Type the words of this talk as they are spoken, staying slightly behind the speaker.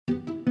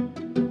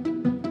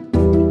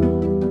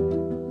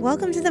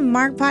Welcome to the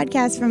Mark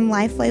podcast from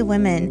Lifeway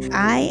Women.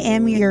 I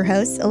am your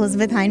host,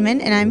 Elizabeth Heineman,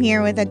 and I'm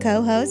here with a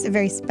co-host, a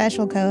very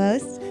special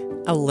co-host,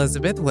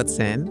 Elizabeth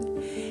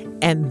Woodson.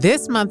 And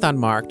this month on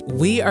Marked,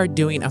 we are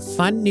doing a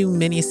fun new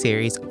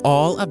mini-series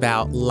all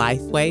about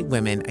Lifeway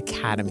Women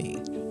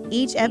Academy.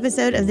 Each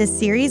episode of this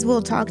series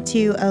will talk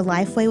to a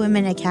Lifeway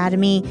Women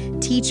Academy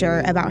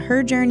teacher about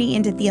her journey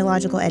into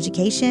theological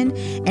education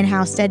and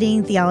how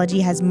studying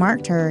theology has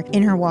marked her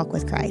in her walk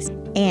with Christ.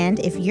 And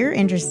if you're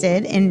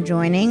interested in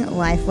joining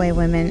Lifeway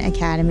Women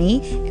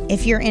Academy,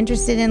 if you're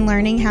interested in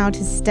learning how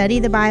to study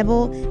the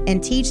Bible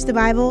and teach the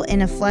Bible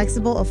in a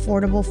flexible,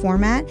 affordable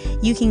format,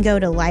 you can go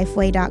to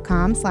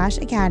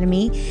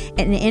lifeway.com/academy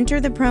and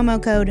enter the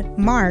promo code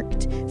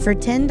MARKED for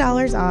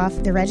 $10 off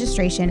the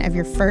registration of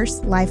your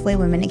first Lifeway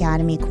Women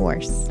Academy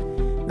course.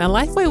 Now,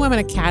 Lifeway Women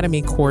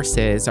Academy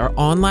courses are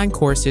online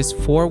courses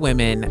for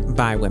women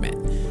by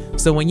women.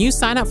 So when you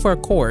sign up for a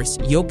course,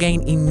 you'll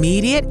gain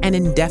immediate and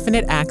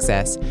indefinite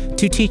access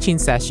to teaching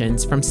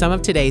sessions from some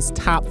of today's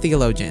top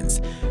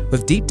theologians,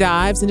 with deep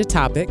dives into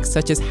topics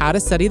such as how to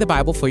study the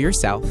Bible for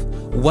yourself,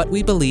 what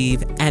we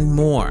believe, and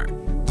more.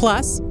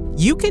 Plus,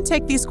 you can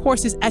take these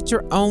courses at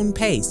your own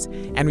pace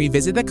and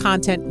revisit the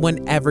content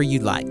whenever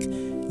you like.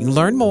 You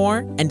learn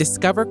more and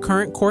discover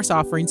current course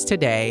offerings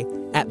today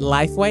at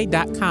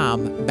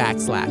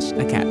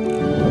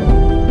lifeway.com/academy.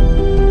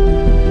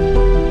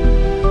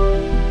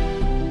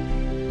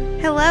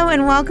 Hello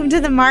and welcome to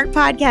the Mark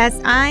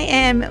podcast. I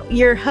am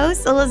your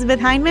host, Elizabeth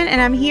Heineman,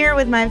 and I'm here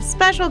with my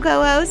special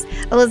co-host,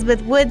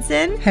 Elizabeth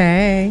Woodson.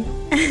 Hey.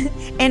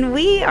 And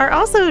we are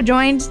also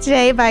joined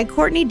today by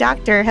Courtney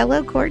Doctor.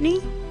 Hello, Courtney.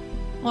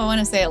 Well, I want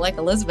to say it like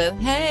Elizabeth.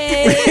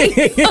 Hey.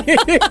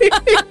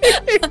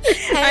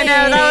 I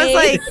know, that was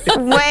like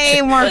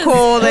way more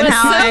cool than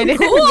how I did.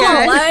 Cool.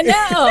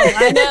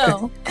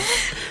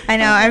 I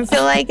know. I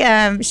feel like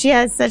she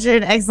has such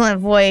an excellent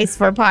voice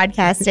for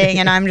podcasting,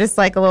 and I'm just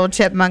like a little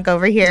chipmunk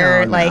over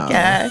here,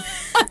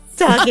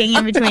 talking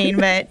in between.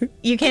 But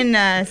you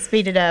can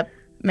speed it up,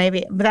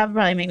 maybe. But that would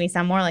probably make me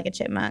sound more like a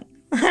chipmunk.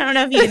 I don't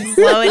know if you can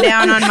slow it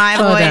down on my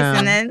voice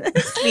and then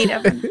speed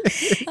up.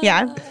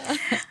 Yeah.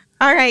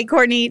 All right,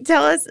 Courtney,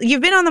 tell us,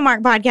 you've been on the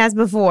Mark podcast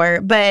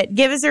before, but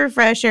give us a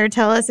refresher.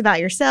 Tell us about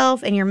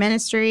yourself and your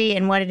ministry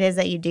and what it is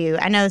that you do.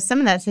 I know some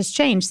of that has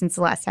changed since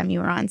the last time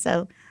you were on,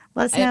 so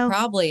let us know. It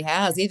probably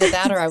has. Either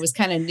that or I was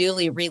kind of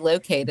newly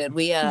relocated.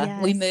 We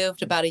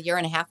moved about a year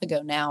and a half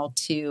ago now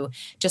to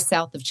just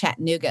south of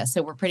Chattanooga,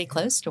 so we're pretty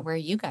close to where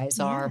you guys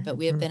are, but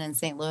we have been in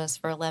St. Louis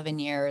for 11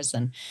 years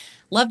and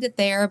loved it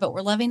there, but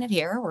we're loving it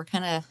here. We're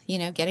kind of,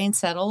 getting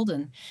settled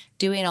and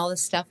doing all the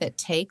stuff it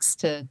takes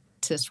to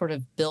sort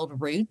of build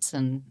roots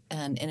and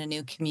in a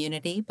new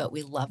community, but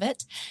we love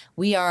it.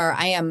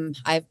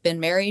 I've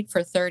been married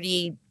for 4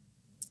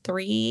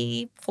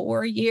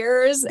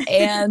 years,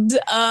 and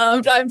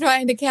I'm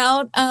trying to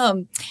count.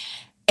 And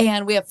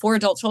we have 4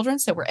 adult children,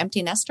 so we're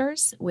empty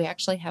nesters. We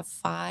actually have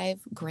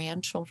 5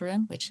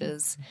 grandchildren, which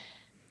is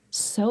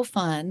so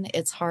fun.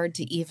 It's hard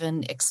to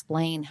even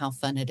explain how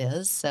fun it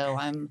is. So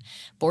I'm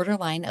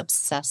borderline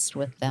obsessed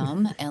with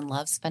them and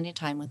love spending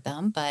time with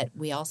them. But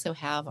we also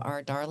have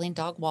our darling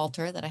dog,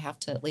 Walter, that I have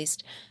to at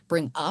least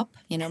bring up,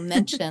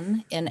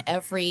 mention in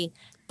every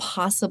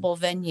possible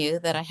venue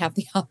that I have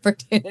the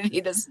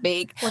opportunity to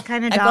speak. What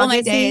kind of dog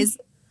is he?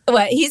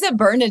 Well, he's a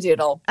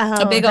Bernedoodle,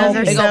 a big old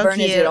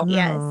Bernedoodle.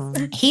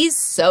 Yes. He's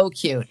so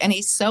cute, and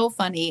he's so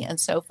funny and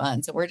so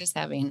fun. So we're just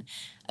having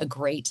a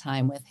great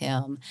time with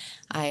him.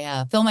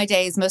 I fill my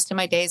days. Most of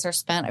my days are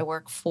spent. I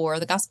work for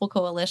the Gospel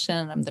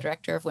Coalition. I'm the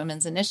director of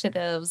women's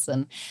initiatives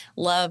and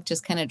love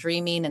just kind of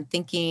dreaming and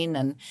thinking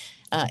and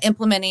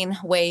implementing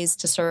ways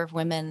to serve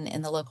women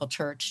in the local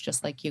church,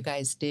 just like you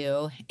guys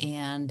do.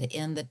 And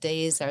in the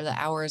days or the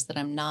hours that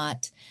I'm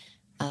not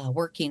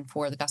working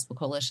for the Gospel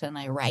Coalition,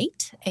 I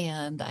write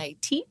and I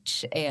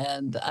teach,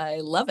 and I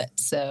love it.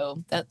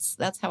 So that's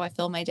how I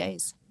fill my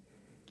days.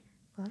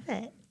 Love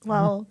it.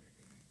 Well,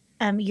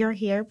 you're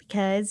here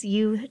because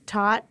you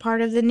taught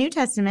part of the New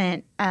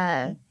Testament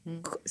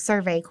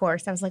survey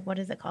course. I was like, what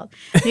is it called?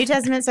 New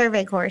Testament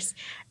survey course.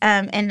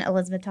 And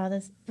Elizabeth taught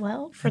us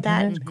well for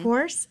that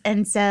course.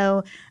 And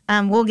so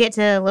we'll get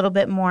to a little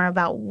bit more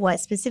about what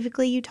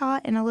specifically you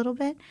taught in a little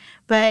bit.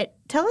 But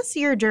tell us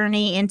your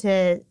journey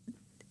into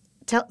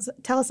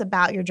Tell us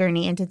about your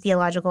journey into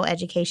theological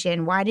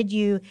education. Why did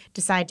you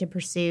decide to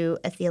pursue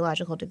a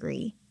theological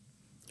degree?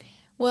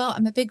 Well,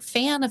 I'm a big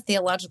fan of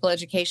theological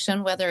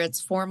education, whether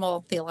it's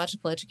formal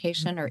theological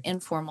education or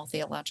informal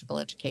theological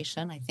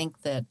education. I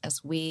think that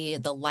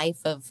the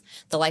life of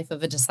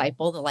a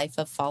disciple, the life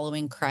of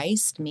following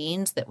Christ,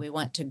 means that we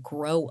want to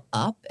grow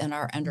up in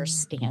our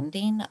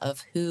understanding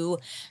of who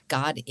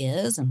God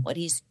is and what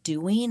he's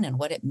doing and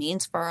what it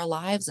means for our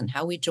lives and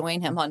how we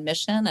join him on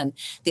mission. And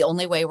the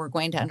only way we're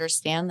going to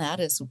understand that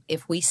is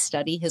if we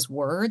study his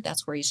word.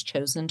 That's where he's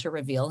chosen to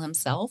reveal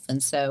himself.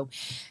 And so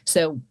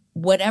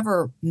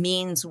whatever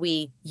means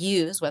we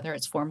use, whether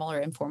it's formal or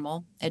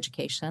informal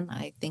education,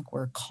 I think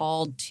we're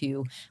called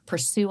to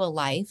pursue a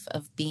life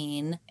of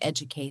being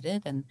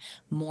educated and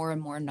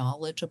more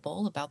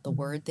knowledgeable about the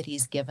word that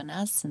he's given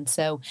us. And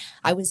so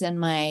I was in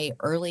my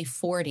early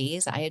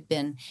 40s. I had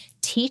been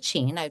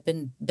teaching. I'd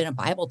been a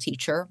Bible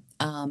teacher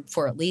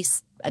for at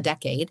least a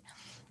decade,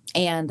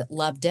 and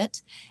loved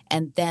it.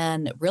 And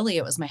then really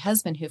it was my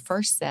husband who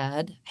first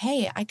said,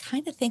 hey, I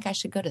kind of think I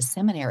should go to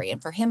seminary. And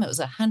for him, it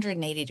was a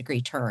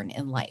 180-degree turn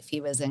in life.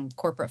 He was in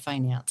corporate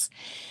finance.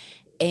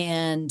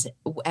 And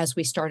as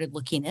we started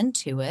looking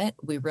into it,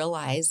 we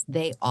realized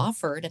they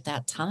offered at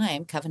that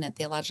time, Covenant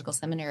Theological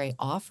Seminary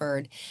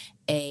offered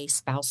a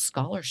spouse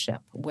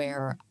scholarship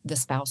where the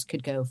spouse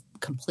could go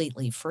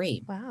completely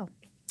free. Wow.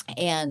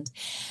 And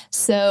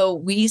so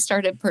we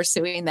started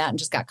pursuing that and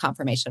just got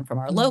confirmation from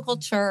our local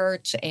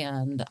church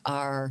and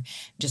our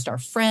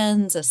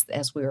friends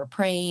as we were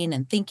praying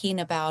and thinking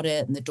about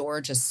it. And the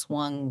door just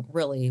swung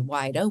really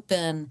wide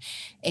open.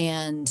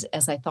 And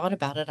as I thought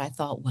about it, I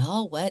thought,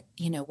 well, what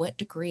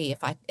degree,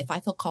 if I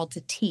feel called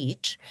to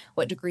teach,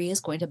 what degree is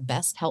going to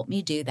best help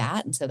me do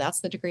that? And so that's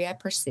the degree I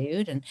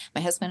pursued. And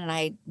my husband and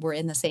I were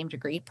in the same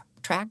degree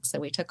track. So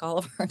we took all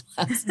of our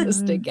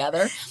classes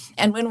together.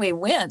 And when we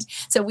went,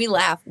 so we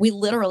laughed, we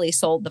literally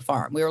sold the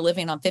farm. We were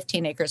living on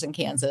 15 acres in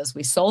Kansas.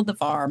 We sold the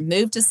farm,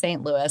 moved to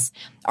St. Louis.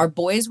 Our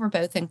boys were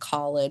both in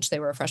college. They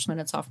were a freshman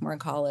and sophomore in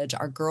college.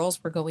 Our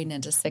girls were going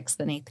into 6th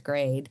and 8th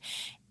grade.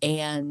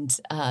 And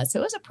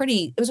so it was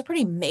a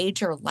pretty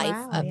major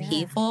life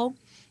upheaval.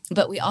 Yeah.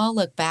 But we all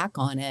look back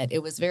on it.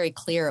 It was very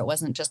clear it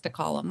wasn't just a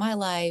call on my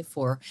life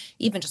or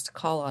even just a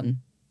call on,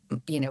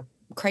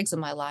 Craig's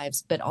and my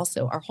lives, but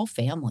also our whole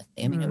family.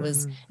 I mean, it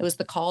was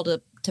the call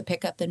to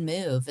pick up and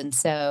move. And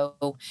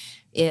so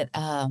it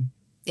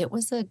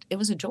was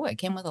a joy. It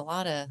came with a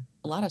lot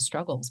of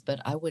struggles, but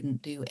I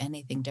wouldn't do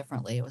anything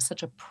differently. It was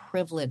such a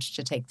privilege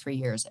to take 3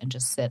 years and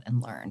just sit and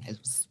learn. It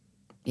was,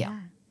 that's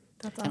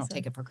awesome. I don't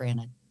take it for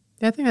granted.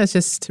 I think that's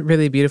just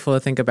really beautiful to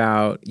think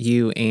about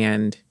you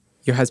and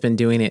your husband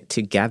doing it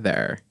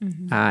together.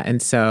 Mm-hmm.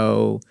 And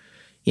so,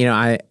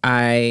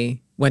 I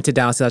went to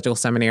Dallas Theological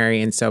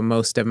Seminary, and so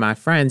most of my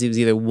friends, it was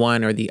either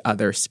one or the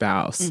other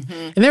spouse.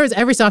 Mm-hmm. And there was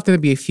every so often there'd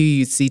be a few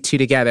you'd see two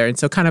together. And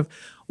so kind of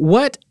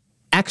what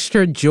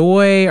extra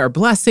joy or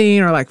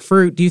blessing or like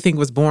fruit do you think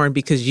was born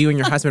because you and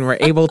your husband were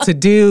able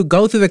to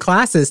go through the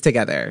classes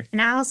together?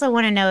 And I also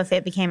want to know if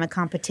it became a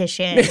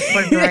competition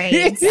for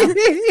grades.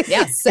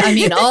 Yes. I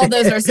mean, all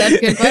those are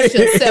such good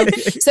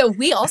questions. So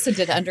we also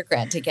did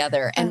undergrad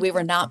together, and we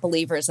were not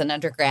believers in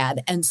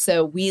undergrad. And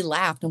so we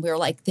laughed and we were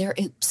like,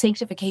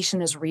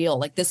 sanctification is real.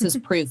 Like, this is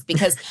proof,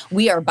 because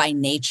we are by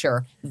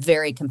nature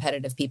very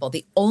competitive people.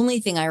 The only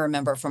thing I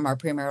remember from our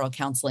premarital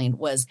counseling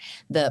was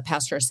the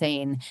pastor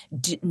saying,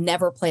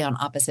 never play on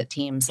opposite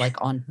teams, like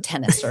on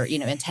tennis or,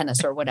 in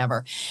tennis or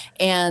whatever.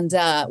 And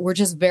we're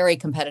just very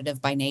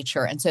competitive by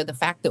nature. And so the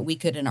fact that we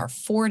could in our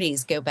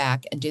 40s go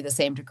back and do the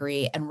same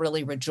degree and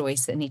really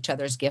rejoice in each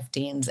other's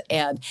giftings,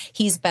 and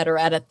he's better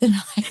at it than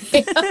I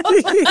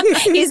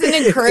am. He's an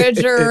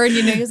encourager, and,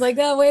 he's like,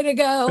 oh, way to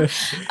go.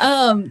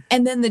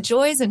 And then the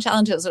joys and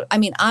challenges,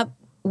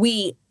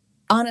 we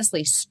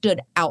honestly stood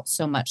out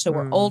so much. So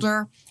we're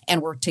older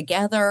and we're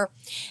together.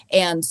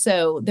 And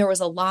so there was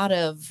a lot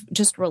of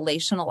just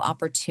relational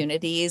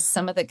opportunities.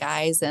 Some of the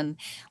guys in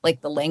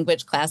like the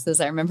language classes,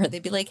 I remember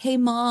they'd be like, hey,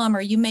 Mom,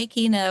 are you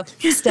making a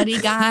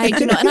study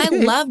guide? And I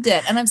loved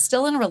it. And I'm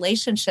still in a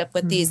relationship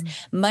with these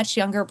much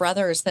younger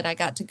brothers that I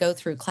got to go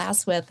through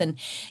class with. And,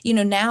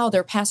 now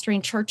they're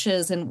pastoring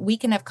churches, and we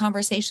can have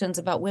conversations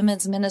about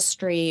women's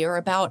ministry or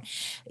about,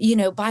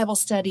 Bible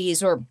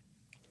studies, or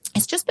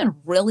it's just been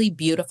really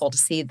beautiful to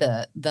see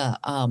the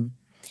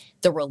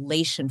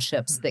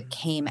relationships that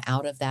came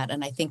out of that.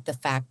 And I think the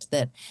fact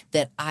that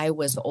I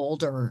was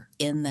older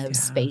in those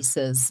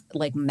spaces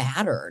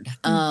mattered.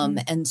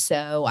 And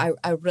so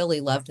I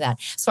really loved that.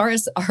 As far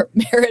as our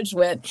marriage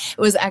went,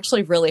 it was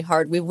actually really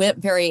hard. We went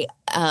very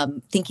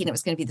thinking it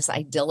was going to be this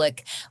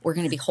idyllic, we're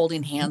going to be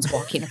holding hands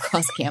walking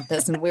across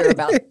campus. And we were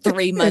about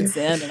 3 months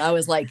in, and I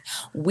was like,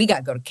 we got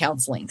to go to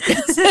counseling.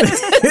 This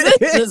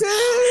is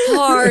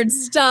hard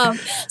stuff.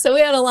 So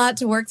we had a lot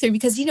to work through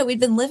because, we'd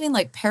been living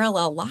like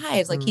parallel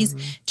lives. Like he's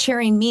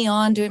cheering me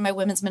on doing my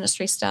women's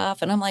ministry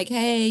stuff. And I'm like,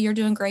 hey, you're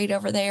doing great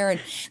over there.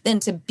 And then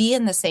to be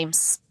in the same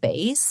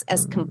space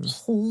as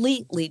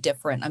completely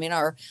different.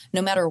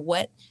 No matter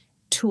what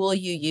tool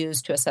you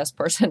use to assess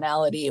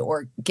personality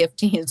or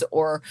giftings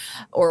or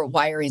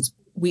wirings,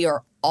 we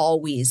are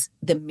always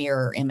the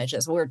mirror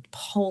images. We're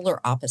polar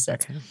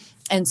opposites. Okay.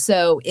 And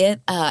so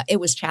it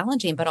was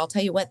challenging, but I'll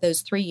tell you what, those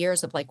 3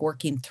 years of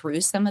working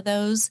through some of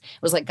those,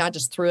 it was like God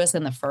just threw us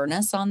in the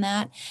furnace on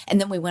that.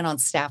 And then we went on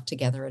staff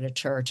together at a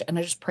church. And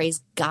I just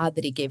praise God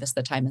that he gave us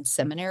the time in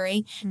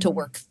seminary to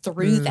work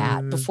through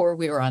that before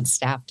we were on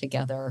staff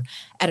together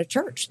at a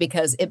church,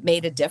 because it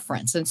made a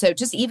difference. And so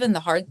just even the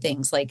hard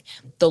things, like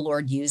the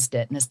Lord used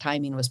it, and his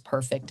timing was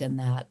perfect in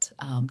that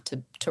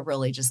to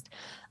really just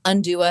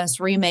undo us,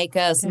 remake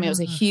us. It was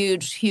a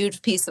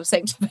huge piece of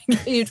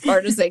sanctification, huge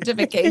part of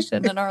sanctification.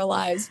 women in our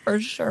lives, for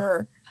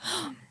sure.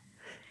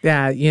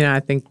 Yeah, I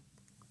think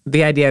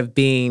the idea of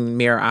being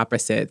mirror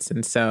opposites.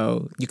 And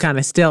so you kind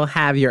of still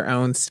have your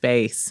own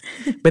space,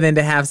 but then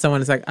to have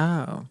someone that's like,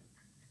 oh,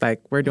 like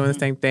we're doing the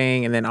same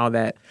thing. And then all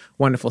that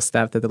wonderful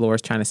stuff that the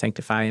Lord's trying to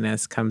sanctify in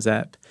us comes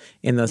up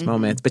in those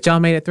moments. But y'all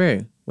made it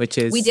through, which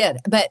is... We did.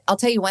 But I'll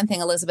tell you one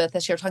thing, Elizabeth,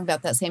 as you're talking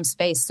about that same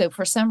space. So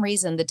for some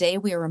reason, the day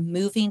we were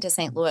moving to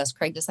St. Louis,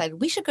 Craig decided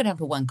we should go down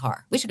to one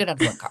car. So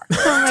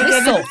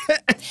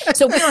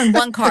we were in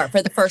one car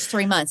for the first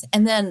 3 months.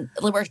 And then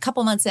we're a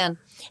couple months in,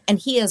 and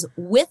he is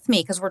with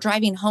me because we're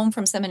driving home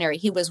from seminary.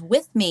 He was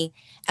with me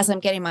as I'm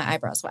getting my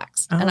eyebrows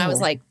waxed. And I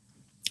was like,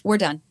 we're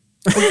done.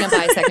 We're going to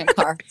buy a second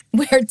car.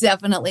 We're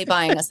definitely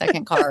buying a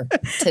second car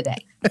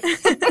today.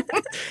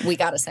 We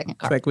got a second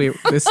car.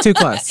 It's too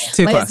close.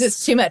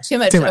 It's too much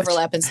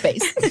overlap in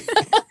space.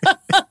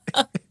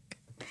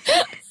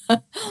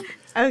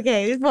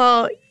 Okay,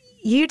 well,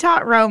 you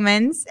taught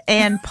Romans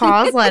and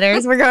Paul's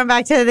letters. We're going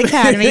back to the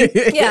academy.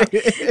 Yeah.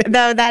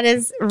 Though that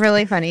is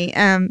really funny.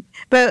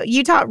 But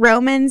you taught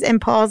Romans and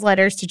Paul's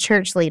letters to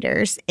church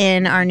leaders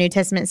in our New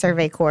Testament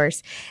survey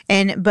course.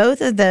 And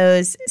both of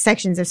those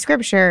sections of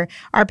scripture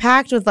are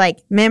packed with like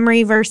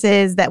memory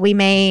verses that we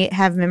may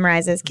have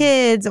memorized as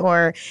kids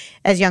or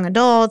as young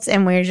adults.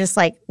 And we're just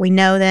like, we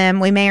know them.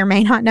 We may or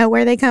may not know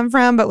where they come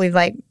from, but we've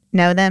like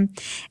know them.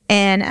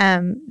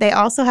 And they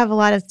also have a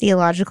lot of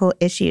theological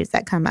issues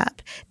that come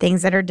up,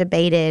 things that are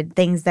debated,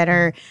 things that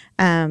are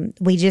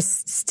we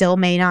just still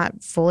may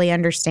not fully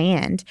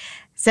understand.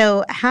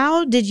 So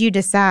how did you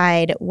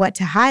decide what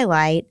to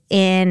highlight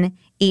in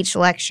each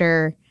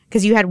lecture?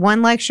 Because you had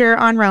one lecture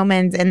on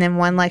Romans and then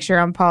one lecture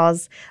on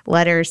Paul's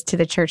letters to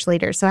the church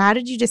leaders. So how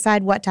did you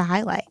decide what to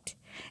highlight?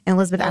 And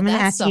Elizabeth, I'm going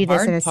to ask you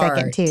this in a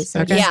second, too.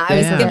 So I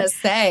was going to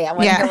say, I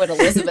want to hear what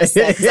Elizabeth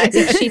said, because I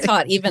think she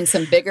taught even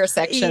some bigger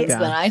sections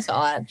than I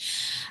taught.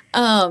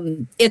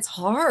 It's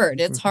hard.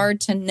 It's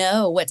hard to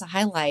know what to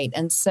highlight.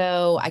 And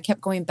so I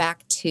kept going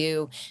back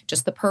to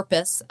just the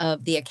purpose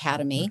of the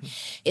academy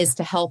is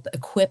to help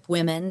equip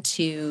women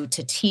to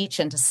teach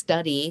and to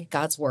study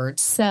God's word.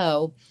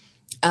 So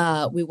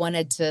we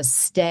wanted to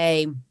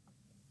stay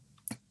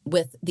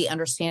with the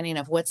understanding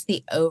of what's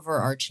the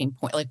overarching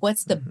point, like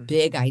what's the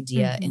big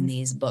idea in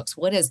these books,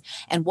 what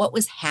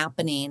was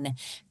happening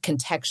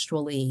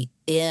contextually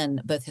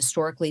in both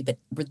historically, but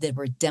the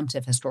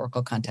redemptive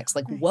historical context,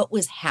 like what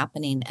was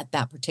happening at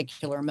that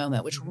particular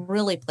moment, which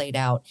really played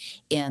out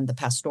in the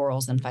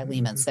pastorals and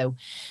Philemon.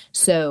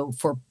 So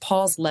for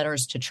Paul's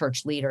letters to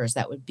church leaders,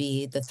 that would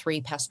be the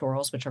three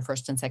pastorals, which are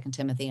 1st and 2nd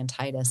Timothy and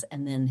Titus,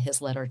 and then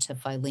his letter to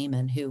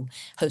Philemon, who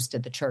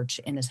hosted the church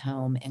in his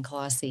home in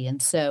Colossae.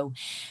 And so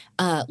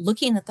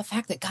looking at the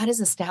fact that God is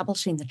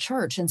establishing the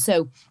church. And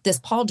so this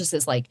Paul just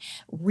is like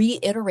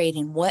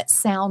reiterating what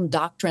sound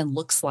doctrine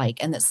looks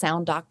like, and that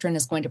sound doctrine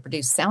is going to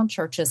produce sound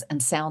churches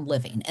and sound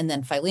living. And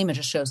then Philemon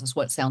just shows us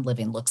what sound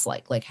living looks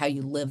like how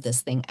you live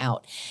this thing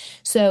out.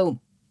 So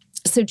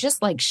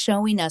just like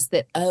showing us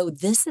that,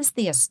 this is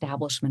the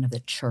establishment of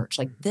the church.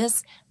 Like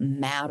this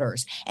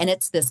matters. And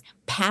it's this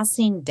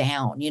passing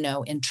down,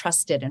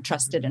 entrusted.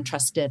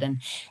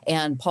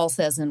 And Paul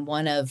says in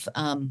one of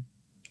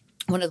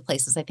the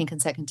places, I think in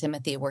 2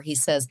 Timothy, where he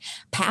says,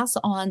 pass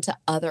on to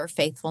other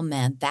faithful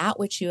men that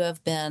which you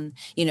have been,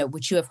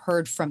 which you have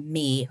heard from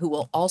me, who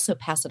will also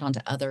pass it on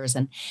to others.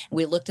 And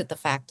we looked at the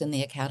fact in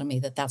the academy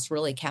that that's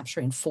really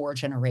capturing 4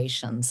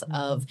 generations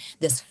of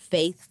this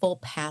faithful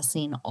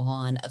passing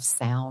on of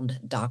sound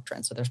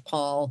doctrine. So there's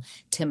Paul,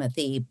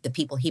 Timothy, the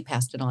people he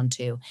passed it on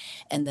to,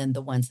 and then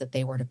the ones that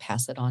they were to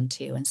pass it on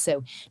to. And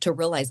so to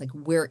realize like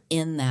we're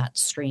in that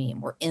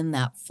stream, we're in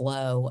that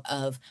flow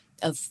of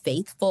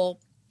faithful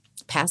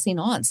passing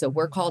on. So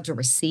we're called to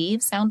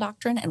receive sound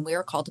doctrine, and we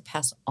are called to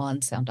pass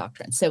on sound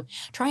doctrine. So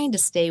trying to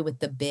stay with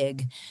the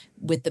big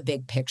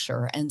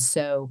picture. And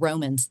so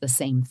Romans, the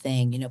same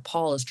thing.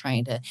 Paul is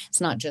trying to,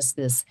 it's not just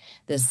this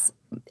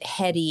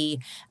heady,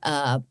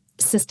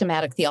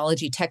 systematic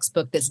theology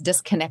textbook that's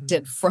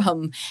disconnected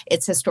from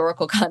its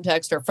historical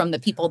context or from the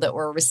people that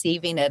were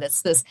receiving it.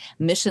 It's this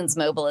missions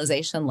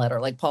mobilization letter.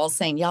 Like Paul's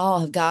saying,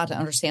 y'all have got to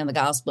understand the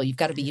gospel. You've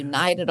got to be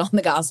united on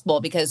the gospel,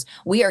 because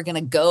we are going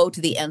to go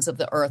to the ends of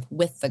the earth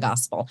with the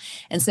gospel.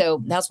 And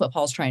so that's what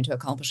Paul's trying to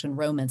accomplish in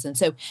Romans. And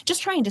so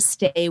just trying to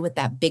stay with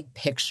that big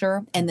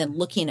picture, and then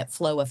looking at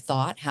flow of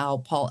thought, how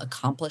Paul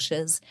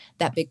accomplishes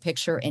that big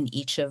picture in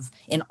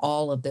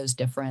all of those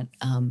different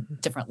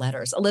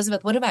letters.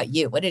 Elizabeth, what about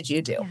you? What did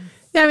you do?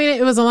 Yeah, I mean,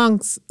 it was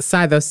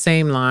alongside those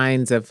same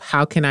lines of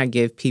how can I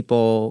give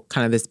people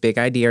kind of this big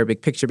idea or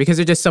big picture, because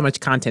there's just so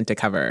much content to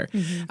cover.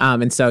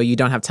 And so you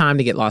don't have time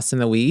to get lost in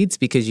the weeds,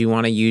 because you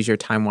want to use your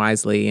time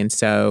wisely. And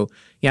so,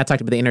 I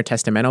talked about the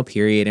intertestamental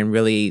period, and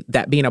really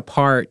that being a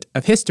part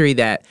of history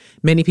that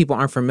many people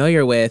aren't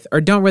familiar with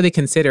or don't really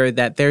consider,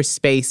 that there's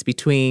space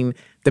between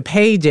the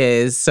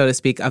pages, so to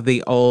speak, of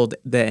the Old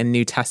and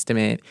New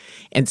Testament.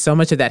 And so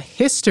much of that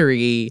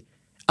history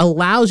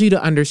allows you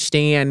to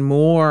understand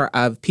more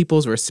of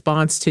people's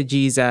response to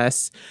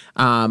Jesus,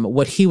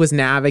 what he was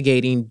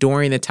navigating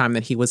during the time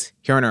that he was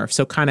here on earth.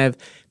 So kind of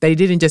they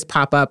didn't just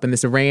pop up in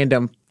this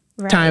random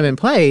time and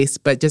place,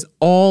 but just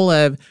all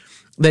of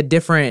the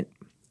different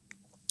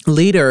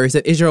leaders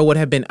that Israel would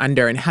have been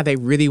under and how they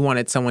really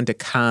wanted someone to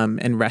come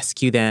and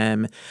rescue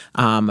them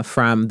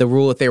from the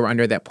rule that they were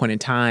under at that point in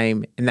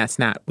time. And that's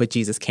not what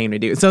Jesus came to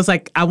do. So it's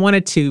like I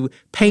wanted to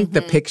paint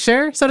the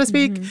picture, so to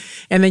speak.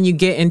 And then you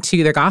get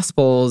into the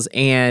Gospels.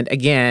 And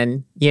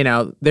again,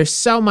 there's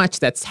so much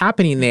that's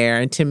happening there.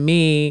 And to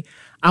me,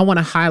 I want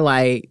to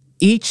highlight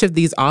each of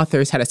these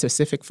authors had a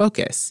specific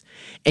focus.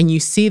 And you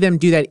see them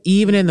do that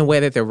even in the way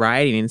that they're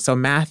writing. And so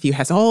Matthew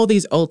has all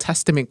these Old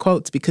Testament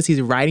quotes because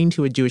he's writing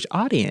to a Jewish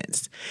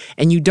audience.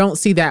 And you don't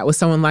see that with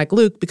someone like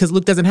Luke because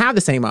Luke doesn't have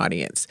the same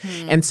audience.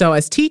 And so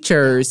as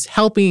teachers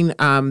helping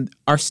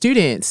our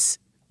students,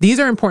 these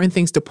are important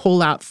things to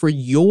pull out for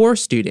your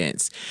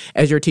students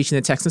as you're teaching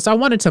the text. And so I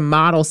wanted to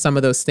model some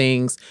of those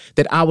things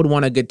that I would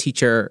want a good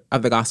teacher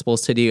of the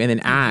Gospels to do. And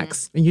then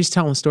Acts, and you just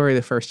tell them the story of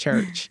the first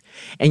church.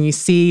 And you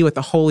see what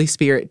the Holy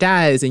Spirit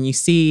does. And you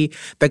see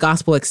the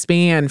gospel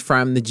expand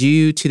from the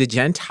Jew to the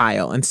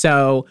Gentile. And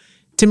so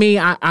to me,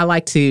 I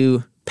like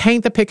to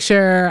paint the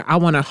picture. I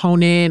want to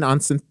hone in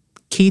on some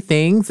key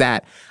things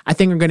that I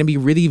think are going to be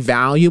really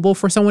valuable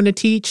for someone to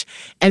teach.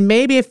 And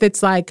maybe if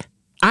it's like,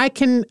 I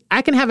can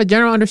have a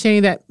general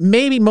understanding that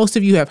maybe most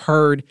of you have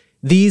heard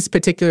these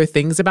particular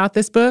things about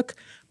this book,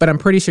 but I'm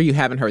pretty sure you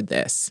haven't heard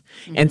this.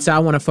 And so I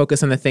want to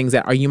focus on the things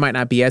that you might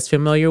not be as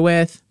familiar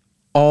with,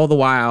 all the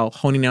while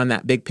honing in on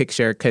that big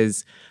picture,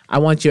 because I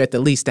want you at the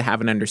least to have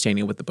an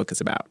understanding of what the book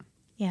is about.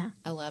 Yeah.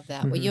 I love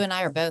that. Well, you and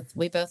I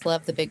we both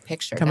love the big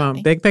picture. Come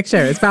on, big picture.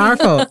 It's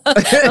powerful.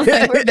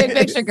 We're big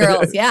picture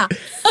girls. Yeah.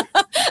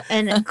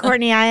 And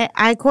Courtney,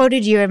 I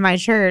quoted you in my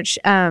church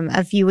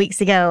a few weeks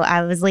ago.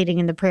 I was leading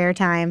in the prayer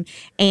time,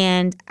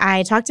 and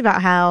I talked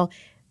about how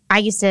I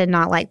used to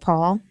not like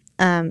Paul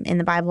in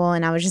the Bible,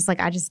 and I was just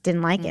like, I just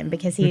didn't like him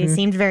because he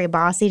seemed very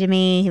bossy to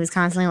me. He was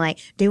constantly like,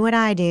 do what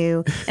I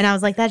do. And I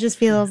was like, that just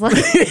feels like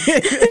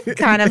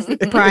kind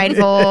of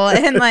prideful.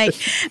 And like,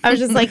 I was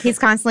just like, he's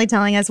constantly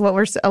telling us what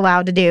we're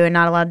allowed to do and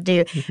not allowed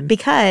to do.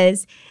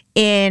 Because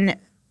in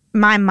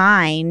my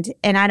mind,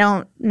 and I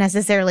don't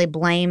necessarily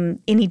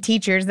blame any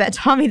teachers that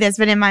taught me this,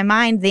 but in my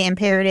mind, the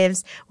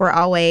imperatives were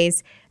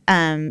always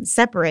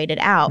separated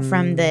out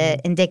from the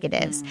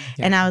indicatives.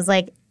 And I was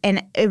like,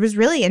 and it was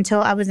really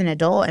until I was an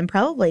adult and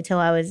probably till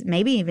I was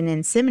maybe even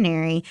in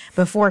seminary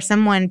before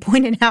someone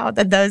pointed out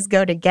that those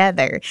go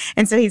together.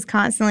 And so he's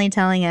constantly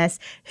telling us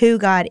who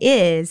God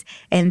is,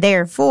 and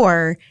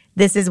therefore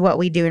this is what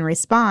we do in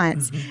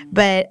response.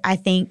 But I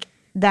think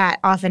that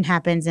often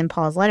happens in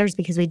Paul's letters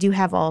because we do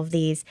have all of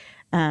these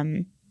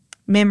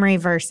memory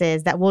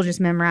verses that we'll just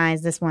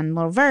memorize this one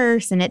little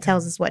verse and it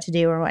tells us what to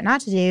do or what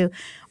not to do,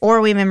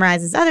 or we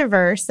memorize this other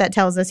verse that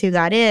tells us who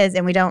God is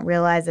and we don't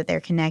realize that they're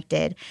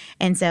connected.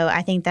 And so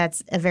I think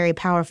that's a very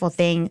powerful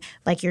thing,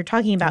 like you're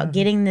talking about,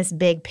 getting this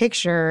big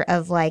picture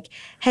of like,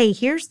 hey,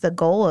 here's the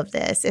goal of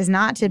this, is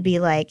not to be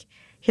like,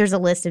 here's a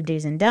list of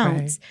do's and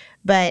don'ts,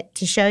 but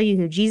to show you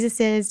who Jesus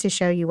is, to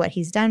show you what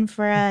he's done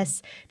for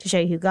us, to show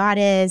you who God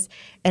is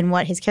and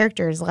what his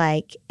character is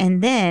like,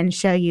 and then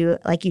show you,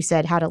 like you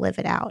said, how to live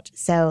it out.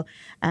 So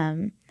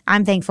I'm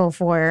thankful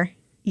for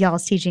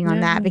y'all's teaching on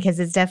that, because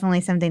it's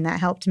definitely something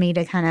that helped me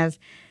to kind of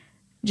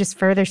just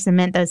further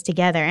cement those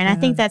together. And I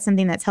think that's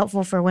something that's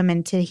helpful for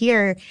women to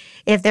hear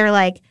if they're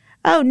like,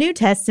 oh, New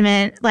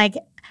Testament, like,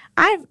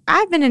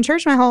 I've been in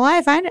church my whole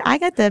life. I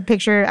got the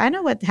picture. I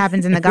know what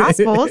happens in the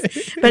Gospels,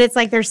 but it's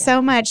like there's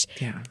so much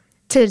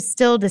to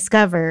still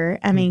discover.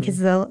 I mean, because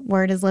the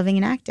word is living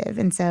and active,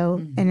 and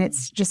so and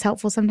it's just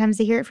helpful sometimes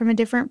to hear it from a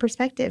different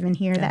perspective and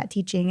hear that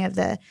teaching of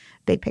the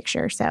big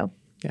picture. So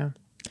yeah,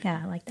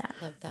 I like that.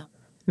 Love that.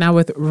 Now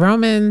with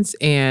Romans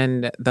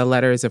and the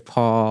letters of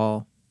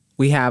Paul,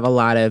 we have a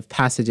lot of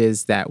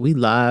passages that we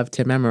love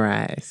to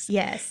memorize.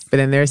 Yes, but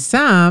then there's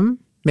some,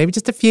 maybe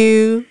just a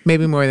few,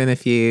 maybe more than a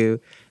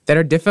few, that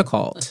are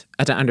difficult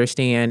to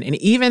understand. And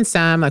even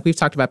some, like we've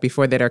talked about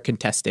before, that are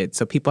contested.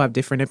 So people have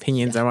different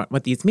opinions on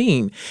what these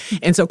mean.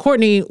 And so,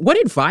 Courtney, what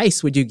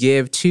advice would you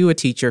give to a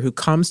teacher who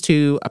comes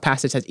to a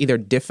passage that's either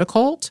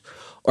difficult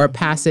or a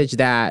passage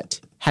that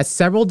has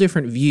several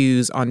different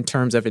views on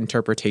terms of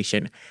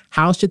interpretation?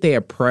 How should they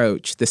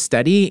approach the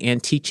study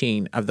and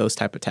teaching of those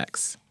type of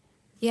texts?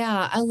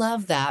 Yeah, I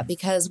love that,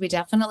 because we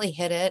definitely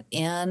hit it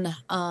in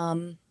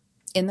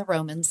the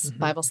Romans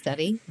Bible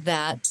study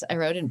that I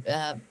wrote in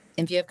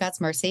view of God's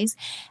mercies.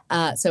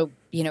 So,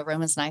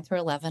 Romans 9 through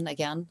 11,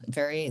 again,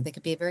 they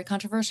could be very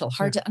controversial,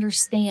 hard to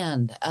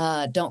understand,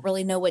 don't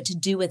really know what to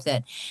do with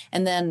it.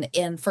 And then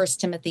in 1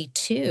 Timothy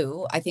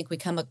 2, I think we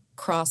come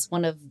across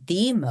one of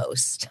the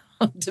most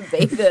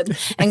debated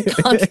and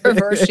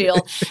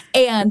controversial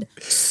and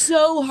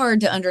so hard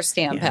to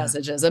understand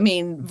passages. I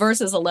mean,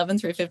 verses 11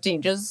 through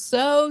 15, just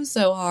so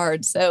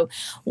hard. So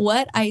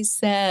what I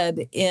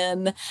said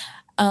in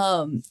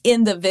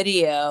in the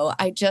video,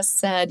 I just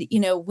said,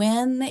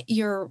 when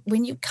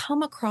you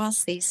come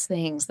across these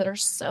things that are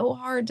so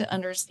hard to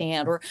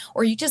understand,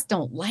 or you just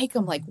don't like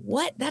them, like,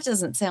 what? That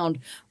doesn't sound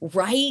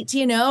right.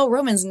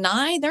 Romans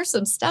 9, there's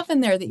some stuff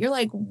in there that you're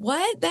like,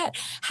 what?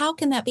 How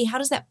can that be? How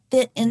does that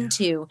fit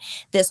into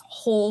this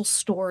whole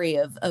story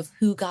of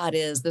who God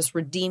is, this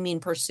redeeming,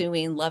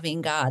 pursuing,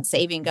 loving God,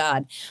 saving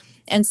God?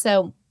 And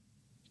so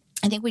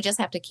I think we just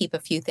have to keep a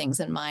few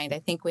things in mind. I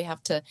think we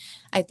have to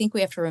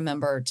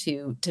remember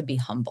to be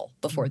humble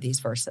before these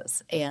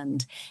verses,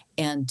 and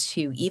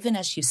to, even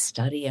as you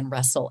study and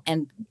wrestle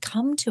and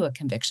come to a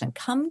conviction,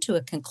 come to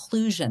a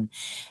conclusion,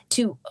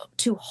 to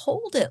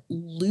hold it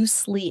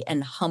loosely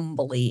and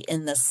humbly,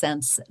 in the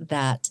sense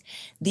that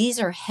these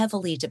are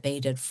heavily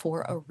debated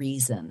for a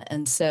reason.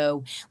 And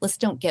so let's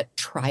don't get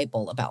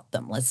tribal about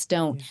them. Let's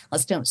don't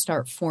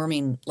start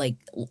forming like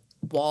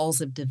walls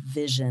of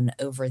division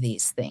over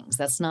these things.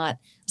 It's not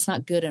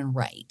good and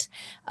right.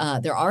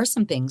 There are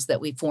some things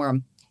that we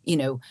form,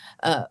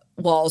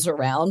 walls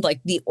around, like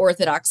the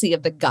orthodoxy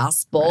of the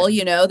gospel.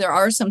 Right. There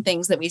are some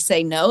things that we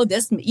say, no,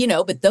 this,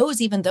 but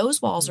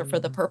those walls are for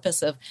the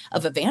purpose of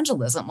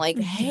evangelism. Like,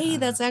 hey,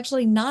 that's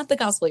actually not the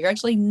gospel. You're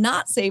actually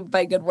not saved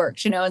by good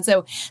works, and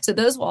so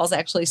those walls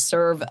actually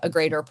serve a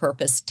greater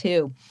purpose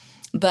too.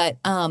 But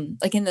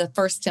like in the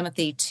 1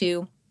 Timothy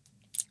 2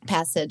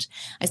 passage,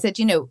 I said,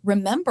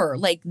 remember,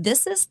 like,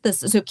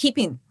 so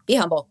be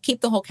humble,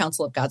 keep the whole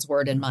counsel of God's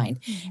word in mind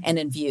and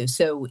in view.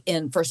 So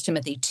in 1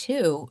 Timothy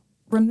 2,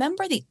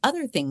 remember the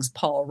other things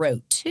Paul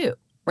wrote too,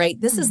 right?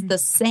 This is the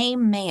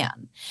same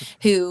man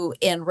who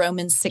in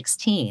Romans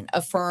 16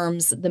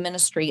 affirms the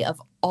ministry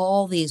of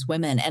all these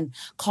women and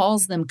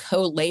calls them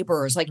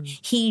co-laborers. Like,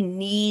 he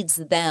needs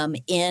them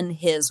in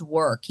his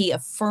work. He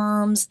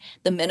affirms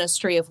the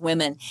ministry of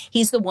women.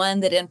 He's the one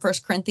that in 1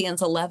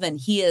 Corinthians 11,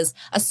 he is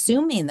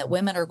assuming that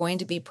women are going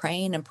to be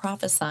praying and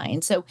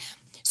prophesying. So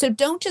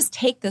don't just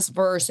take this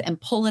verse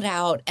and pull it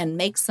out and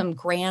make some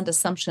grand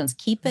assumptions.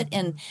 Keep it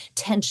in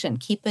tension.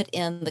 Keep it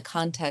in the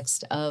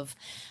context of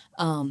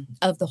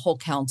the whole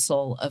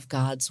counsel of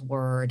God's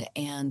word,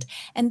 and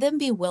then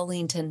be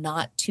willing to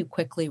not too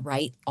quickly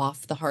write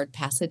off the hard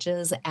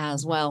passages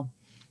as well.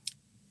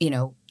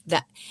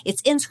 That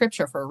it's in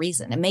Scripture for a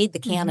reason. It made the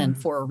canon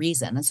for a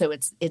reason, and so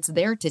it's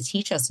there to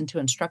teach us and to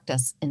instruct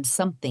us in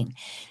something.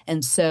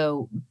 And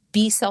so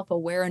be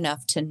self-aware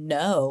enough to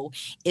know,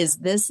 is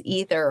this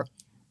either,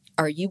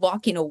 are you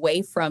walking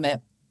away from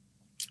it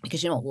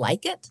because you don't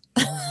like it,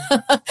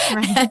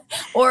 right,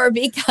 or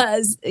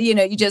because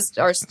you just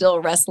are still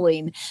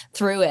wrestling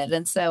through it?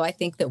 And so I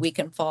think that we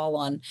can fall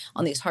on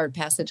these hard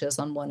passages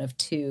on one of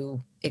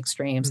two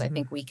extremes. I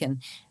think we can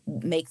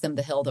make them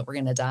the hill that we're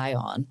going to die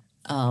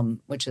on,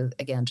 which is,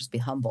 again, just be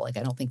humble. Like,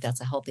 I don't think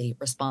that's a healthy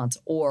response.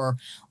 Or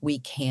we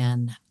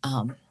can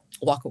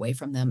walk away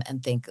from them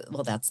and think,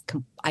 well,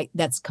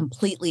 that's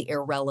completely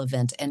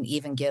irrelevant, and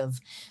even give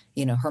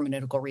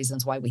hermeneutical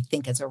reasons why we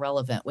think it's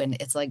irrelevant, when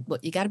it's like, well,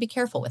 you got to be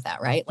careful with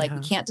that, right? Like, we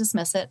can't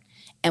dismiss it,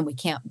 and we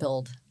can't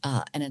build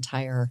an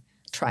entire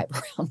tribe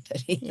around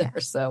it either.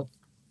 So,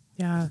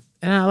 yeah.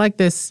 And I like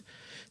this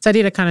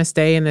idea to kind of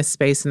stay in this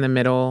space in the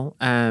middle,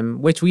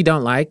 which we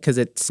don't like, because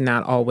it's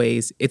not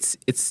always, it's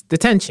the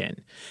tension.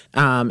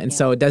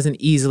 So it doesn't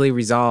easily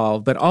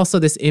resolve, but also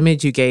this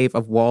image you gave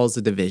of walls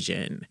of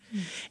division.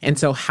 And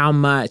so how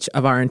much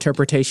of our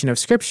interpretation of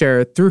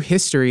Scripture through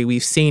history,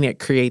 we've seen it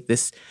create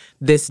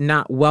this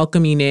not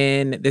welcoming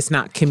in, this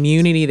not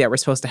community that we're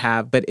supposed to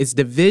have, but it's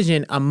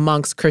division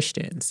amongst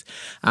Christians.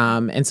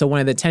 And so one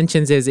of the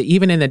tensions is that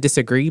even in the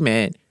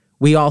disagreement,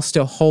 we all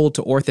still hold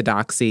to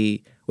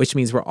orthodoxy, which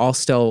means we're all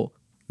still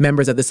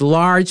members of this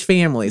large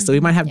family. So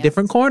we might have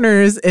different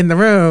corners in the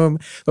room,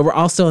 but we're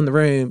all still in the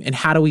room. And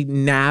how do we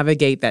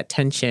navigate that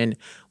tension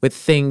with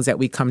things that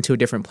we come to a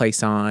different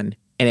place on?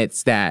 And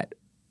it's that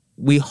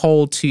we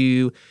hold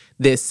to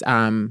this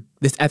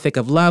ethic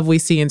of love we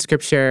see in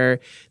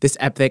Scripture, this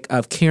ethic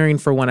of caring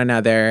for one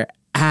another,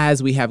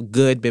 as we have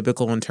good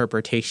biblical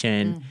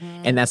interpretation.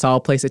 And that's all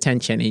place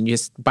attention. And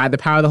just by the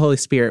power of the Holy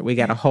Spirit, we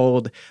got to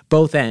hold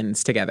both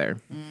ends together.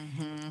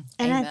 And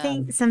Amen. I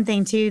think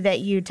something too that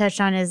you touched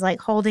on is like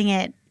holding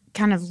it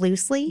kind of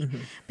loosely,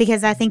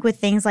 because I think with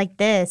things like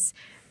this,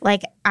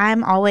 like,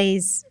 I'm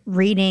always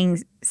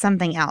reading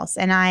something else,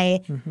 and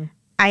I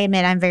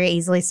admit I'm very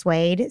easily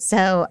swayed,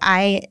 so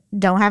I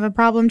don't have a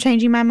problem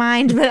changing my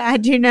mind. But I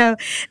do know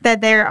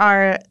that there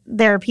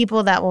are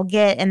people that will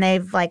get, and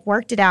they've like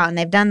worked it out and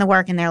they've done the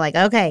work, and they're like,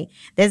 okay,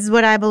 this is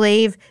what I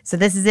believe, so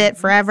this is it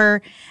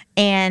forever.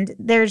 And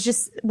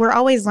we're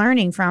always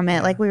learning from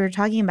it. Like we were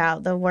talking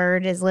about, the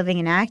word is living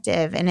and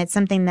active, and it's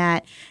something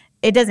that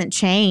it doesn't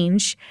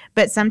change.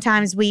 But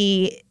sometimes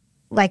we'll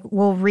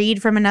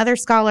read from another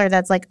scholar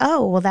that's like,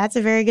 oh, well, that's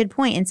a very good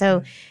point. And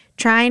so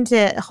trying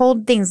to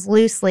hold things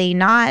loosely,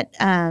 not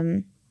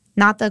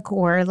not the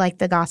core, like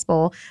the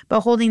gospel,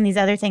 but holding these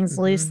other things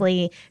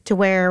loosely to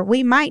where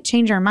we might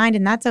change our mind,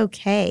 and that's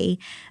okay.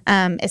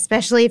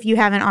 Especially if you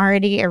haven't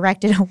already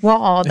erected a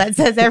wall that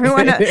says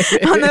everyone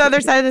on the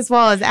other side of this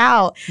wall is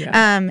out.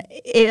 Yeah.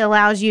 It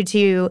allows you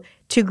to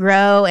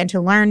grow and to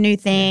learn new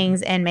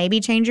things and maybe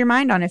change your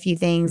mind on a few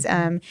things.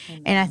 And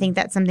I think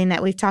that's something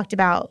that we've talked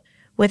about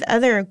with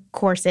other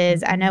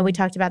courses. I know we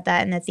talked about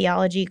that in the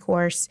theology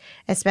course,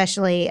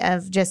 especially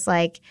of just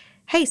like,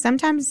 hey,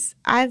 sometimes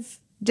I've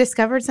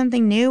discovered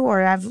something new,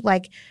 or I've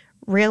like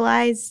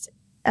realized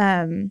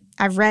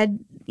I've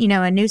read,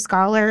 a new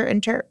scholar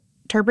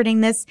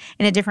interpreting this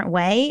in a different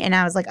way. And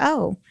I was like,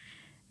 oh,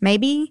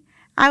 maybe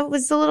I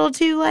was a little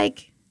too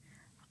like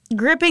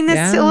gripping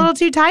this a little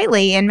too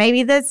tightly. And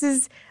maybe this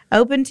is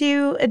open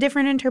to a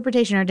different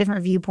interpretation or a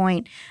different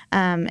viewpoint.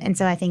 And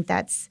so I think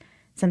that's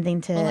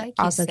something to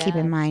also keep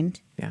in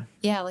mind. Yeah.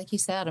 Yeah, like you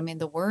said, I mean,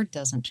 the word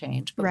doesn't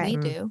change, but we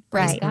do.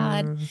 Praise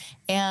God.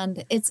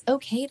 And it's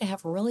okay to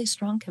have really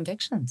strong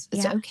convictions.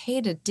 It's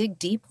okay to dig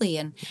deeply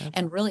and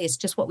really it's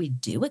just what we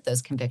do with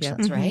those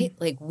convictions, right?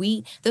 Like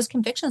those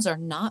convictions are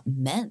not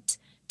meant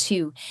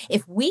to,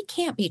 if we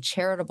can't be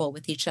charitable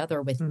with each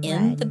other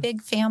within the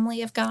big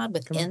family of God,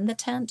 within the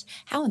tent,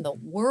 how in the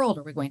world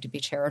are we going to be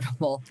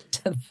charitable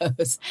to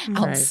those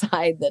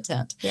outside the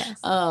tent? Yes.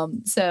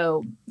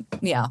 So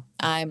yeah,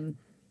 I'm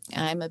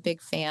a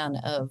big fan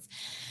of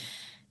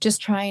just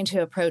trying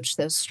to approach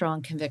those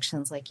strong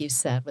convictions, like you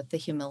said, with the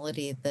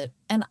humility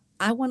and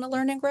I want to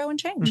learn and grow and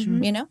change.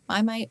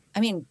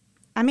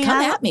 Come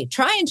at me.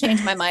 Try and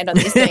change my mind on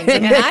these things. I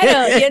mean, I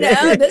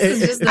don't, this is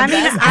just the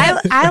best.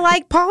 I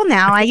like Paul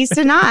now. I used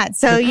to not.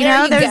 So,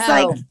 there's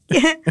like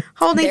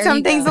holding there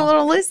some things a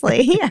little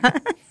loosely. Yeah.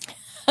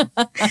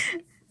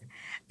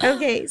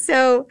 Okay.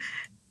 So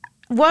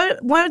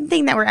one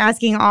thing that we're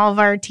asking all of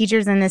our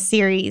teachers in this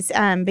series,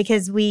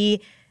 because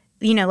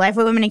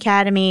Lifeway Women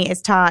Academy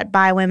is taught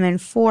by women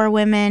for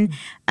women.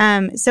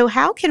 So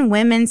how can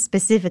women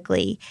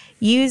specifically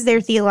use their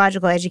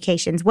theological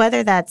educations,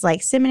 whether that's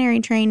like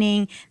seminary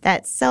training,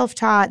 that's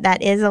self-taught,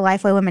 that is a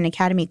Lifeway Women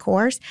Academy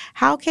course?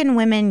 How can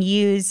women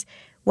use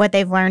what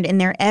they've learned in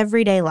their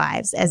everyday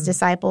lives as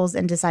disciples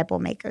and disciple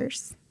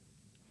makers?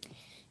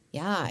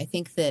 Yeah, I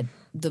think that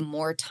the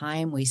more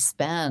time we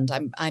spend,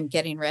 I'm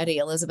getting ready.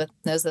 Elizabeth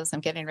knows this.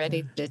 I'm getting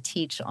ready to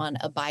teach on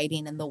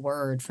abiding in the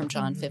Word from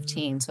John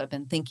 15. So I've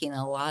been thinking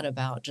a lot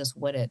about just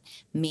what it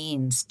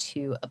means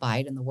to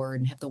abide in the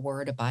Word and have the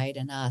Word abide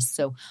in us.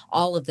 So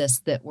all of this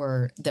that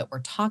we're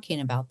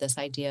talking about, this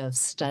idea of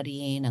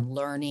studying and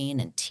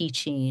learning and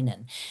teaching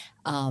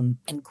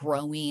and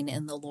growing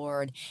in the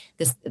Lord,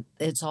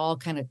 it's all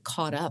kind of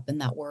caught up in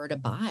that word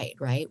abide,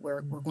 right?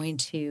 We're going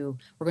to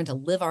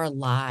live our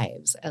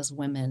lives as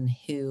women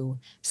who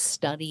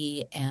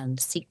study and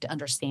seek to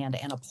understand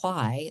and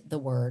apply the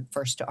word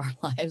first to our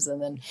lives,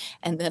 and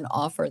then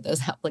offer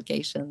those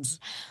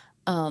applications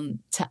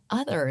to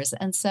others.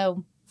 And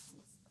so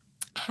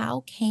how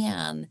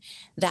can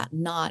that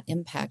not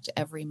impact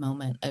every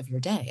moment of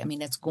your day? I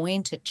mean, it's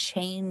going to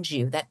change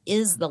you. That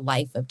is the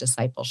life of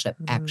discipleship,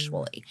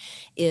 actually,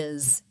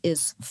 is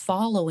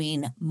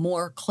following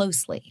more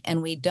closely.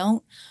 And we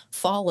don't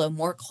follow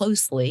more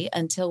closely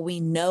until we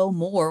know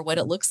more what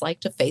it looks like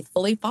to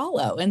faithfully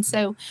follow. And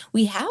so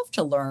we have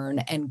to learn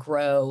and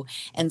grow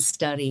and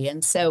study.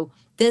 And so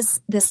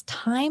this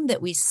time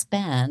that we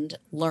spend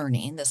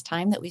learning, this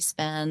time that we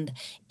spend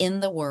in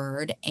the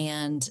Word,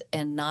 and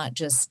not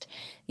just,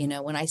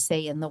 when I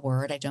say in the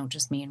Word, I don't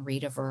just mean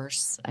read a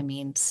verse. I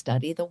mean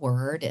study the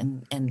Word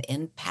and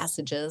in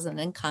passages and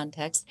in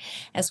context.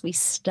 As we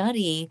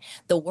study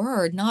the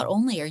Word, not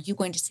only are you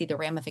going to see the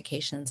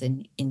ramifications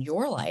in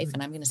your life,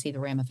 and I'm going to see the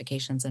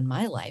ramifications in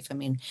my life. I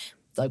mean,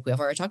 like we've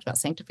already talked about,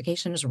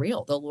 sanctification is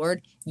real. The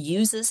Lord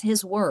uses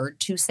His word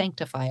to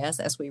sanctify us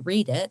as we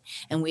read it,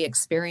 and we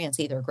experience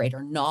either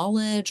greater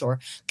knowledge or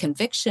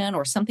conviction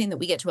or something that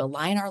we get to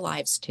align our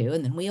lives to,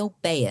 and then we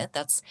obey it.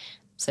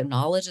 So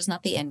knowledge is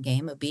not the end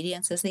game.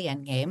 Obedience is the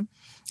end game.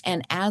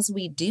 And as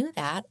we do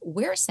that,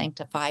 we're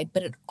sanctified,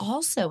 but it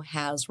also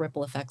has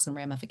ripple effects and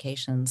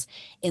ramifications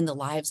in the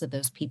lives of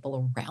those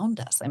people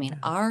around us. I mean,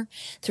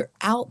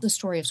 throughout the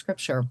story of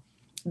Scripture,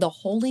 the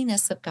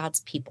holiness of God's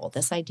people,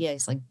 this idea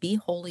is like, be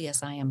holy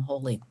as I am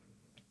holy,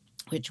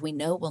 which we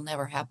know will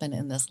never happen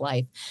in this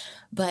life.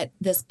 But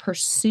this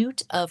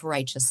pursuit of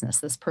righteousness,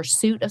 this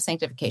pursuit of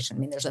sanctification, I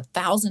mean, there's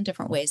 1,000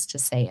 different ways to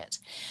say it,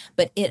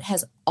 but it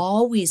has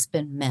always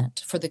been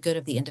meant for the good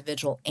of the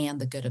individual and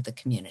the good of the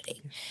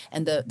community.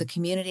 And the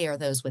community are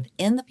those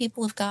within the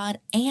people of God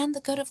and the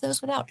good of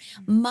those without.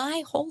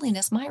 My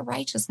holiness, my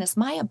righteousness,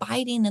 my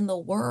abiding in the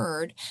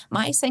Word,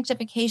 my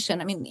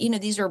sanctification, I mean,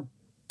 these are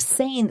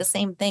saying the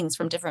same things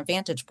from different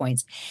vantage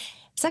points.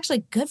 It's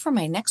actually good for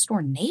my next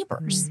door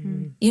neighbors.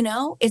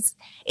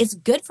 It's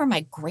good for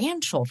my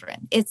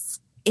grandchildren.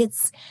 It's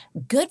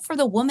good for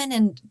the woman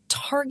in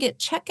Target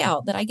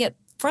checkout that I get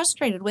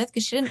frustrated with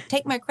because she didn't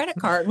take my credit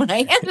card when I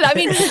handed. I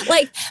mean,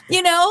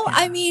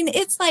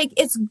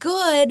 it's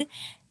good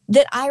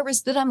that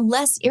I'm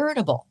less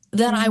irritable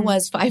than I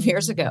was 5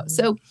 years ago.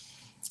 So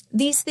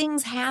these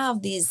things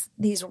have these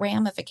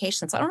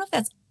ramifications. I don't know if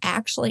that's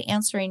actually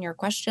answering your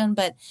question,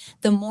 but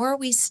the more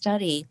we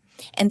study,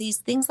 and these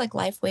things like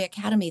Lifeway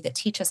Academy that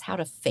teach us how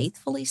to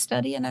faithfully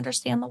study and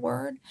understand the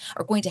Word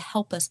are going to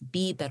help us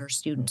be better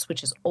students,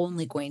 which is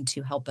only going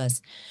to help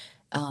us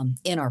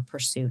in our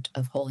pursuit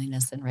of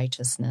holiness and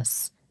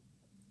righteousness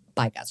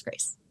by God's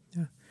grace.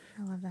 Yeah.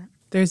 I love that.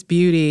 There's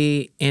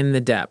beauty in the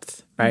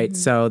depth, right?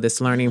 So this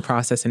learning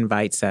process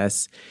invites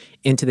us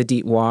into the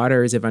deep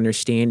waters of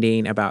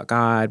understanding about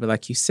God. But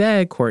like you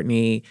said,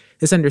 Courtney,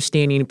 this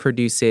understanding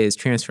produces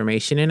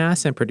transformation in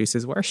us and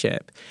produces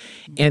worship.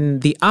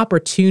 And the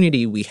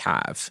opportunity we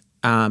have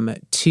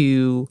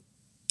to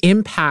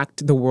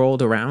impact the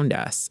world around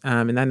us.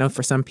 And I know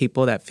for some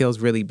people that feels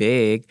really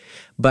big,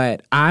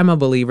 but I'm a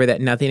believer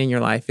that nothing in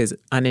your life is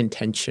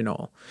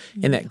unintentional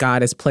and that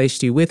God has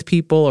placed you with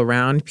people,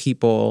 around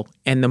people.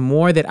 And the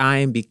more that I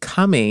am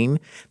becoming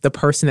the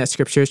person that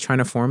Scripture is trying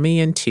to form me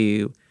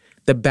into,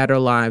 the better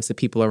lives the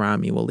people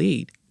around me will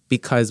lead.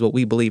 Because what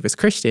we believe as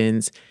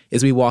Christians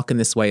is we walk in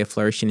this way of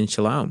flourishing in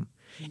shalom.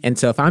 And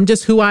so if I'm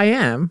just who I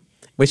am,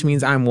 which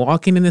means I'm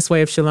walking in this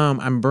way of shalom,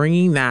 I'm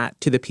bringing that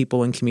to the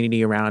people and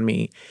community around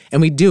me.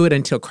 And we do it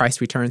until Christ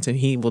returns, and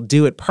he will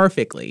do it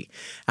perfectly.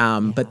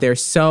 But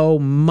there's so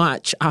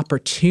much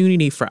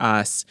opportunity for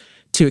us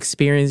to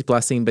experience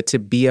blessing, but to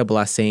be a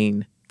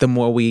blessing the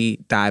more we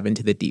dive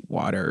into the deep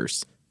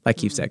waters,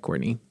 like you said,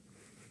 Courtney.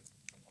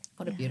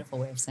 What a beautiful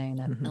way of saying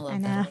it. I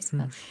love that,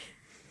 Elizabeth.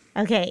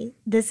 Okay,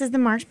 this is the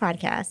March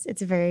podcast.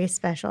 It's a very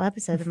special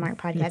episode of the March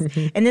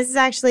podcast. And this is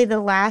actually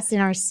the last in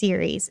our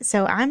series.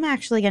 So I'm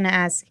actually going to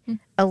ask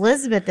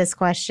Elizabeth this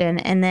question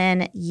and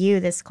then you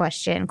this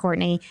question,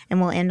 Courtney, and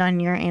we'll end on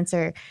your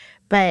answer.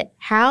 But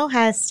how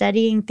has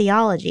studying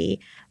theology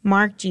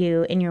marked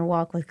you in your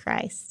walk with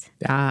Christ?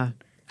 Part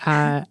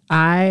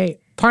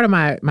of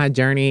my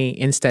journey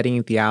in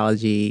studying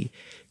theology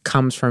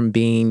comes from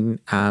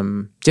being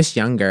just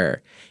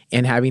younger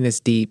and having this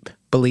deep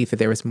belief that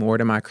there was more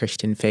to my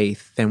Christian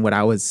faith than what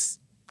I was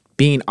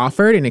being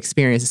offered and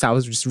experienced. So I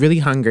was just really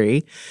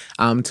hungry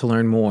to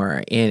learn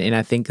more. And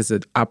I think as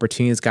an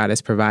opportunity as God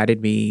has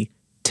provided me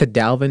to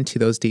delve into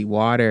those deep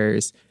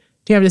waters,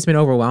 I've just been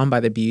overwhelmed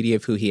by the beauty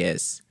of who he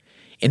is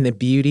and the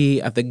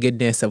beauty of the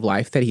goodness of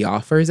life that he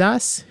offers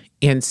us.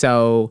 And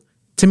so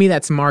to me,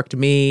 that's marked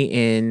me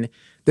in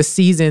the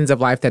seasons of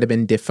life that have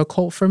been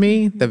difficult for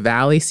me, the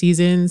valley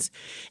seasons,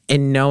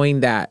 and knowing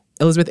that,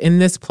 Elizabeth, in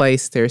this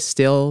place, there's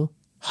still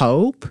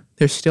hope,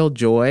 there's still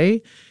joy,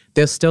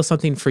 there's still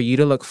something for you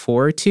to look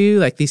forward to,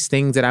 like these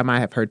things that I might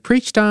have heard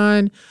preached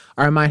on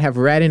or I might have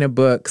read in a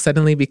book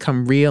suddenly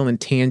become real and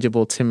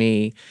tangible to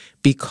me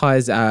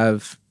because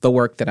of the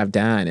work that I've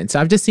done. And so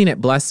I've just seen it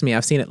bless me.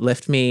 I've seen it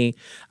lift me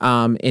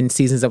in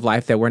seasons of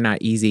life that were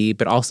not easy,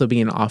 but also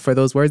being to offer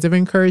those words of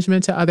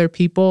encouragement to other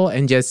people.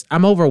 And just,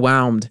 I'm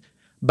overwhelmed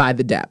by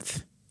the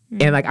depth.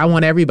 And like, I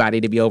want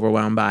everybody to be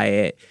overwhelmed by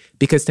it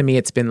because to me,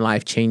 it's been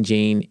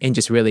life-changing and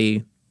just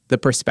really the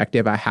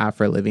perspective I have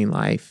for living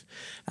life,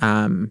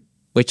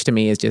 which to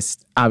me is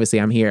just, obviously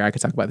I'm here. I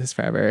could talk about this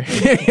forever.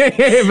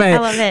 But, I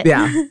love it.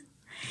 Yeah.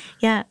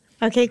 Yeah.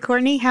 Okay,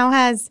 Courtney, how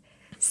has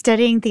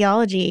studying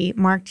theology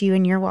marked you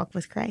in your walk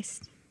with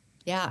Christ?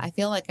 Yeah, I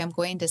feel like I'm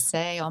going to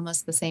say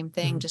almost the same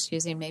thing, just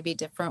using maybe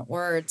different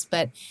words.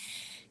 But,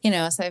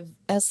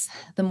 as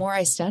the more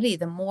I study,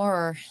 the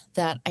more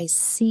that I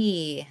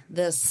see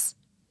this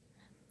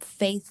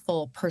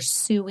faithful,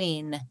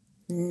 pursuing,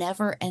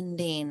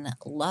 never-ending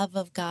love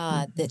of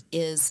God that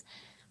is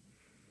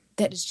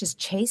just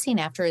chasing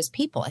after his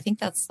people. I think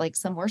that's like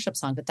some worship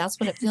song, but that's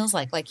what it feels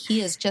like. Like he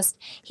is just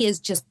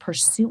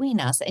pursuing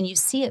us. And you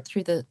see it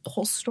through the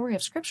whole story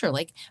of Scripture,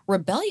 like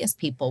rebellious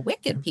people,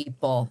 wicked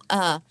people,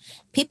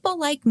 people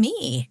like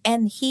me.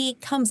 And he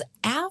comes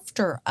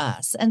after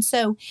us. And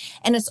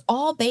it's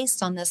all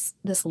based on this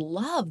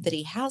love that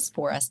he has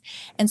for us.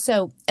 And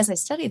so as I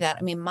study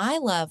that, my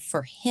love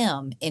for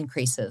him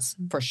increases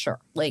for sure.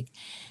 Like,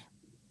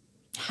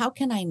 how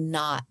can I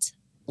not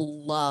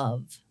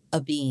love a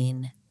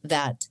being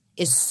that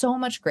is so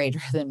much greater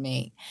than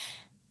me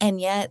and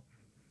yet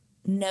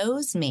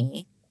knows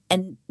me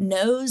and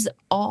knows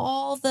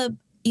all the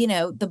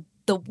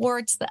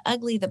warts, the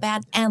ugly, the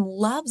bad, and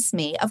loves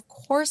me? Of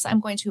course,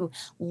 I'm going to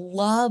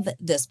love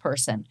this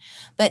person.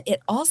 But it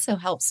also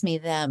helps me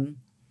then,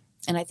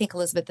 and I think,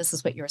 Elizabeth, this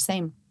is what you were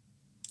saying,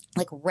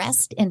 like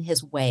rest in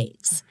his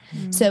ways.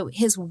 So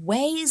his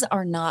ways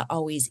are not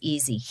always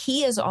easy.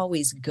 He is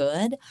always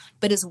good,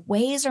 but his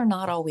ways are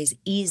not always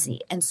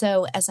easy. And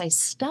so as I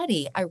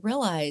study, I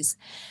realize,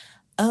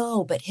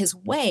 but his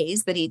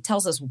ways that he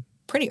tells us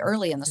pretty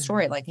early in the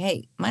story, like,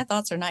 hey, my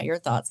thoughts are not your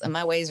thoughts and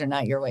my ways are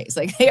not your ways.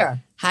 Like they are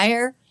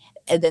higher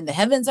than the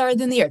heavens are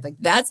than the earth. Like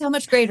that's how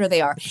much greater they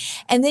are.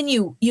 And then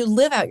you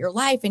live out your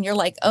life and you're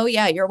like, oh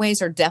yeah, your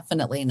ways are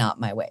definitely not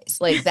my ways.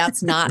 Like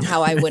that's not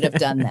how I would have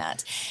done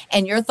that.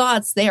 And your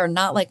thoughts, they are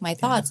not like my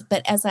thoughts.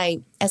 But as I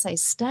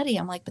study,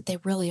 I'm like, but they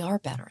really are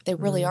better. They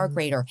really are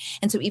greater.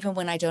 And so even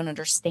when I don't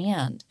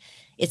understand,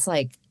 it's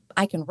like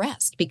I can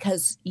rest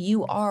because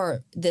you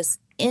are this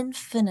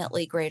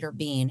infinitely greater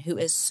being who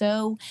is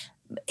so,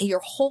 your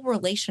whole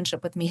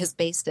relationship with me is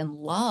based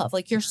in love.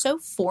 Like, you're so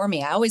for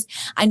me.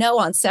 I know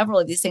on several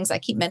of these things, I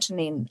keep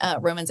mentioning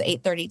Romans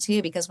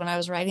 8:32, because when I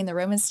was writing the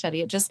Romans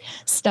study, it just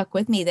stuck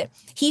with me that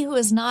he who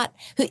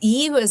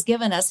has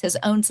given us his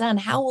own son,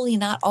 how will he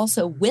not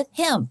also with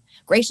him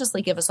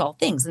graciously give us all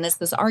things? And it's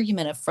this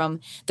argument of from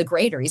the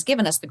greater. He's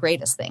given us the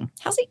greatest thing.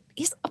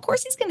 Of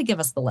course he's going to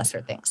give us the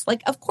lesser things.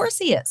 Like, of course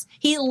he is.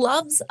 He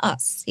loves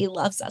us. He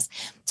loves us.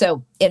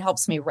 So it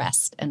helps me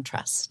rest and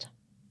trust.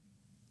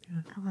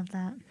 I love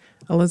that.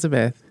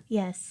 Elizabeth.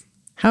 Yes.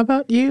 How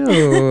about you?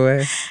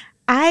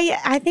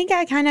 I think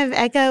I kind of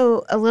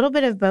echo a little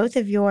bit of both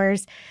of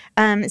yours.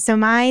 So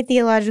my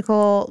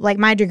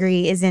my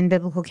degree is in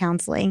biblical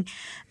counseling.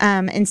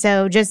 And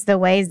so just the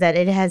ways that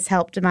it has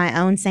helped my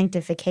own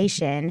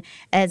sanctification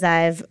as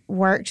I've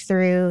worked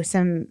through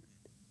some,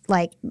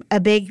 like a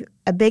big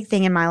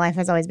thing in my life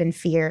has always been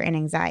fear and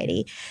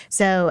anxiety.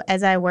 So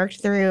as I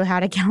worked through how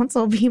to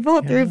counsel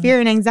people through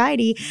fear and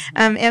anxiety,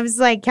 it was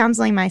like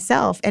counseling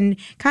myself, and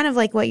kind of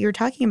like what you're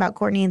talking about,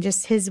 Courtney, and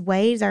just his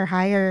ways are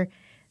higher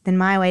than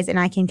my ways, and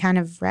I can kind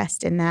of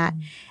rest in that.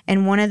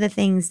 And one of the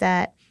things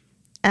that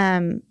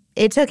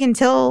it took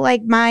until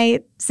like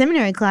my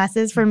seminary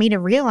classes for me to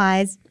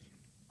realize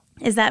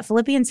is that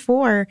Philippians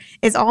 4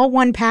 is all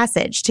one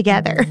passage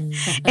together.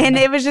 And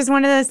it was just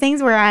one of those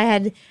things where I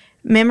had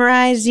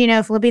memorized,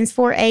 Philippians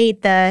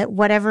 4:8, the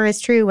whatever is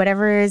true,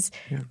 whatever is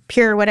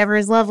pure, whatever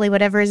is lovely,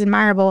 whatever is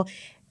admirable,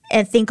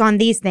 and think on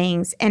these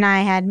things. And I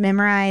had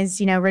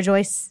memorized,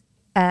 rejoice,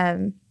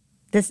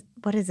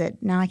 what is it?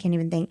 Now I can't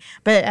even think.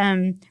 But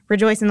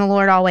rejoice in the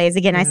Lord always.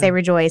 Again, I say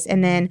rejoice.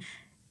 And then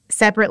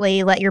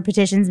separately, let your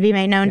petitions be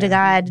made known to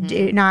God.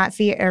 Do not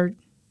fear, or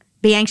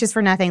be anxious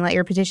for nothing. Let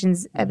your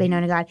petitions be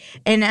known to God.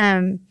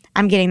 And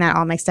I'm getting that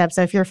all mixed up.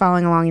 So if you're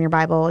following along in your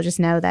Bible, just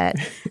know that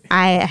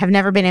I have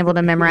never been able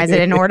to memorize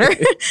it in order.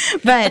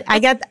 But I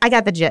got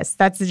the gist.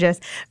 That's the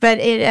gist. But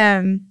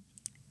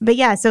but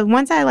yeah, so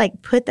once I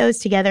like put those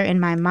together in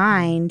my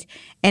mind,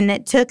 and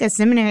it took a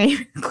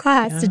seminary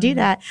class to do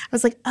that, I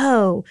was like,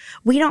 oh,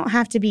 we don't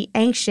have to be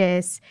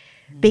anxious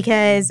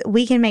because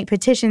we can make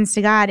petitions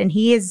to God, and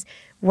he is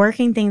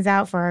working things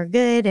out for our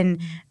good, and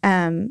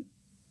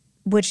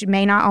which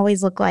may not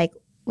always look like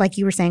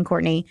you were saying,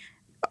 Courtney,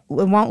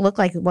 it won't look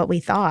like what we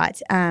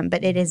thought,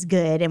 but it is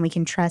good, and we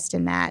can trust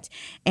in that,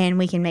 and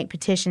we can make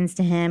petitions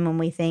to him when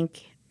we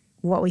think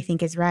what we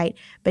think is right,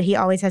 but he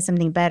always has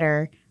something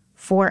better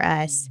for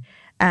us.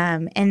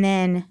 And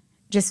then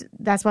just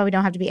that's why we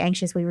don't have to be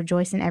anxious. We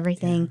rejoice in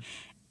everything.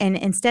 And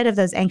instead of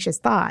those anxious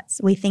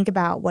thoughts, we think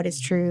about what is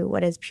true,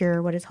 what is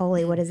pure, what is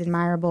holy, what is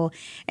admirable.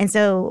 And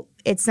so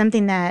it's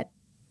something that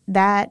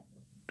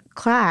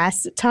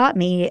class taught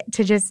me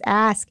to just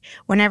ask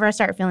whenever I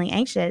start feeling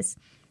anxious,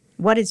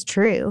 what is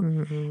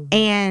true?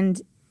 And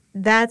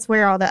that's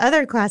where all the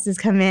other classes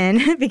come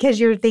in, because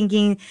you're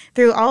thinking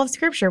through all of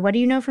Scripture. What do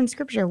you know from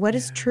Scripture? What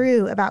is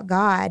true about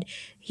God?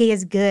 He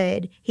is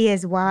good. He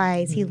is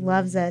wise. He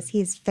loves us. He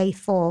is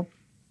faithful.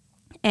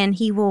 And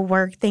he will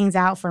work things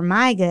out for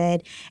my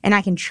good. And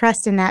I can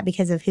trust in that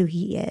because of who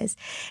he is.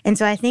 And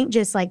so I think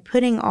just like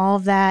putting all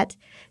of that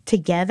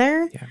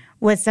together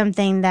was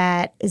something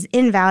that is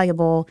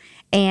invaluable.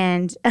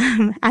 And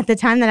at the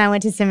time that I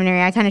went to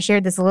seminary, I kind of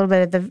shared this a little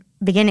bit at the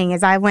beginning,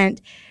 as I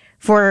went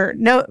for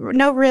no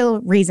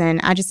real reason.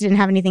 I just didn't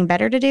have anything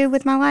better to do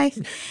with my life.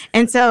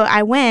 And so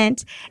I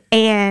went,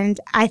 and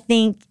I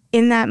think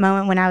in that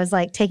moment when I was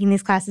like taking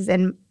these classes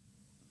and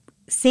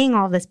seeing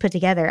all this put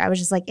together, I was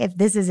just like, if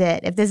this is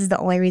it, if this is the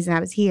only reason I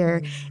was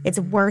here, it's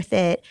worth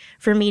it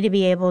for me to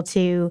be able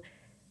to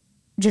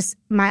just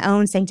my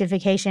own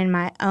sanctification,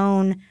 my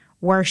own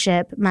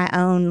worship, my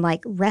own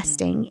like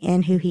resting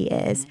in who he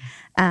is.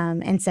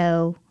 And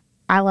so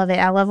I love it.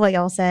 I love what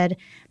y'all said,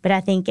 but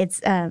I think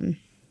it's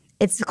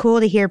cool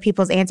to hear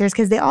people's answers,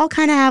 because they all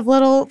kind of have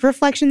little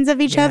reflections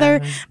of each other,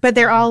 but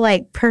they're all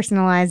like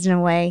personalized in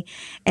a way.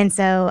 And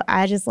so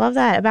I just love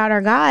that about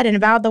our God and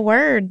about the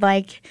Word.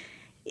 Like,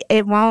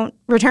 it won't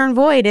return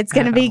void. It's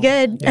going to be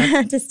good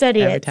to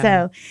study it.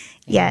 So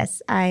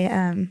yes,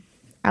 I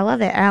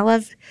love it. And I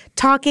love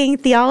talking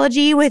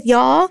theology with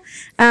y'all,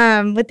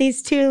 with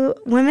these two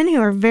women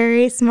who are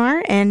very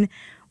smart. And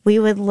we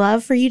would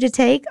love for you to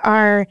take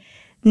our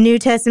New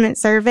Testament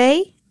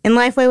survey in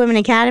Lifeway Women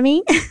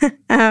Academy.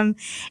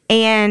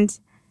 And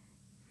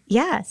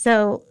yeah,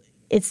 so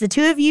it's the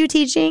two of you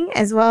teaching,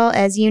 as well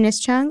as Eunice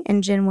Chung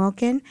and Jen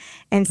Wilkin.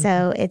 And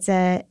so it's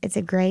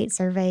a great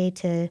survey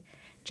to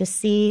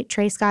just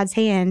trace God's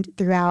hand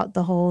throughout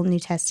the whole New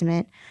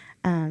Testament.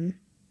 But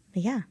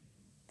yeah.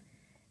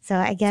 So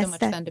I guess so much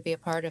fun to be a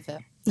part of it.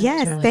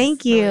 Yes,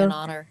 thank you. Really an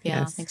honor.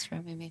 Yeah, thanks for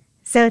having me.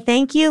 So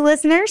thank you,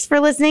 listeners, for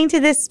listening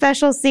to this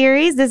special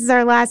series. This is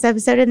our last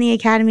episode in the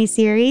Academy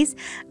series.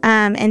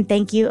 And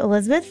thank you,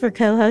 Elizabeth, for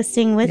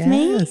co-hosting with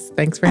me. Yes,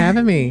 thanks for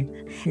having me.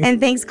 And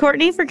thanks,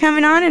 Courtney, for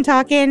coming on and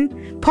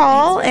talking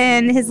Paul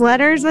and his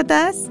letters with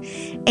us.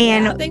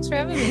 And thanks for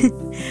having me.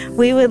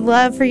 We would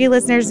love for you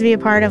listeners to be a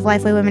part of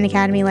Lifeway Women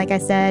Academy. Like I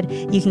said,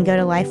 you can go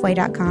to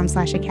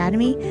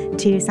lifeway.com/academy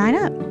to sign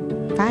up.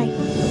 Bye.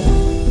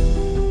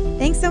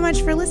 Thanks so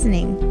much for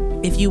listening.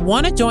 If you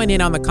want to join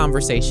in on the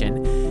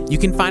conversation, you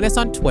can find us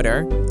on Twitter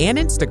and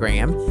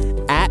Instagram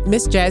at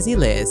Miss Jazzy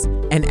Liz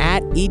and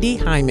at ED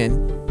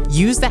Hyman.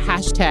 Use the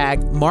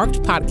hashtag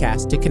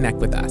 #MarkedPodcast to connect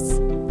with us.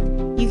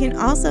 You can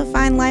also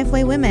find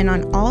Lifeway Women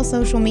on all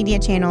social media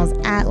channels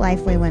at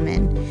Lifeway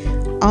Women.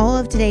 All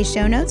of today's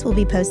show notes will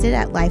be posted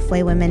at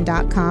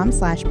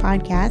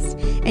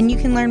lifewaywomen.com/podcast, and you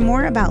can learn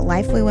more about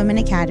Lifeway Women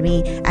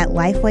Academy at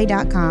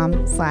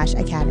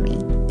lifeway.com/academy.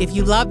 If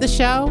you love the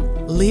show,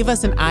 leave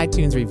us an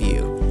iTunes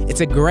review. It's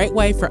a great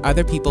way for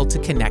other people to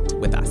connect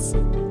with us.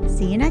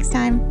 See you next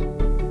time.